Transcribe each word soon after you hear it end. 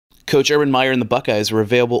Coach Meyer and the Buckeyes were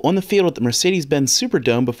available on the field at the Mercedes-Benz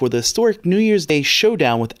Superdome before the historic New Year's Day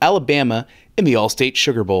showdown with Alabama in the All-State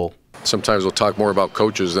Sugar Bowl. Sometimes we'll talk more about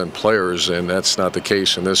coaches than players, and that's not the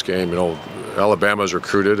case in this game. You know, Alabama's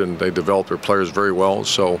recruited and they develop their players very well,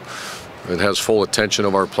 so it has full attention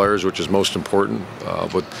of our players, which is most important.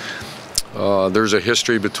 But there's a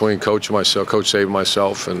history between Coach Saban and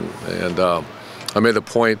myself, and I made the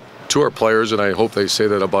point to our players, and I hope they say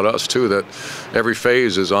that about us too, that every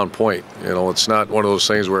phase is on point. You know, it's not one of those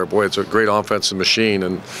things where, boy, it's a great offensive machine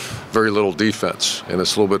and very little defense. And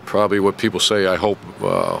it's a little bit probably what people say. I hope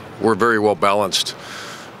we're very well balanced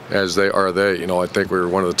as they are. You know, I think we're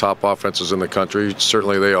one of the top offenses in the country.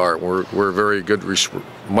 Certainly they are. We're very good,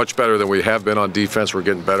 much better than we have been on defense. We're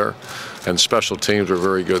getting better, and special teams are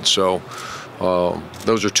very good. So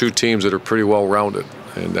those are two teams that are pretty well rounded.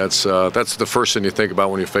 And that's the first thing you think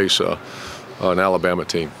about when you face an Alabama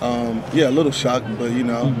team. Yeah, a little shocked, but you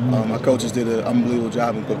know, my coaches did an unbelievable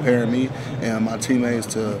job in preparing me and my teammates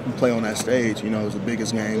to play on that stage. You know, it was the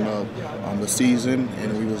biggest game of the season,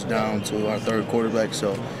 and we was down to our third quarterback.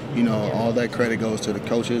 So, you know, all that credit goes to the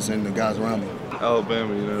coaches and the guys around me.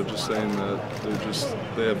 Alabama, you know, just saying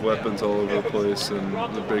that they have weapons all over the place, and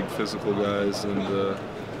they're big physical guys, and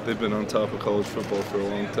they've been on top of college football for a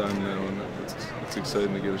long time now, and it's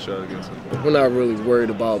exciting to get a shot against them. We're not really worried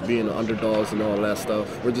about being the underdogs and all that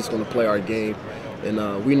stuff. We're just going to play our game,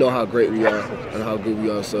 and we know how great we are and how good we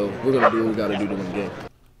are, so we're going to do what we got to do to win the game.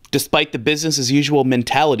 Despite the business-as-usual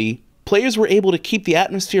mentality, players were able to keep the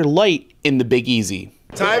atmosphere light in the Big Easy.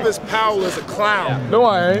 Tyvis Powell is a clown. No,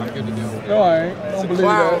 I ain't. No, I ain't. Don't believe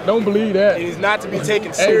that. Don't believe that. And he's not to be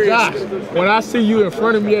taken seriously. Hey, Josh, when I see you in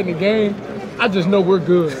front of me at the game, I just know we're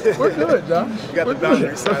good. We're good, Josh. You got the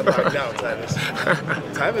boundary side locked down, Tyvis.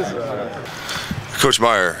 Tyvis. Coach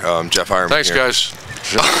Meyer, Jeff Hireman. Thanks, here. guys.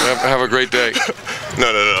 Have a great day.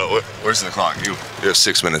 No. Where's the clock? You have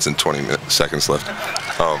 6 minutes and 20 seconds left.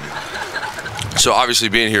 So obviously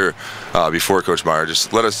being here before Coach Meyer,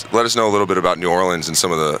 just let us know a little bit about New Orleans and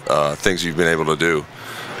some of the things you've been able to do,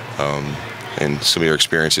 and some of your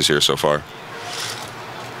experiences here so far.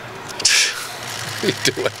 What are you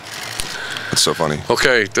doing? It's so funny.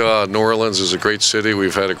 Okay, New Orleans is a great city.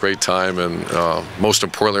 We've had a great time, and most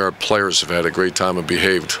importantly, our players have had a great time and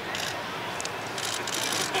behaved.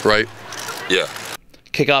 Right? Yeah.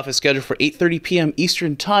 Kickoff is scheduled for 8:30 p.m.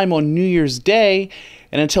 Eastern Time on New Year's Day.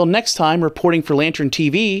 And until next time, reporting for Lantern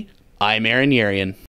TV, I'm Aaron Yarian.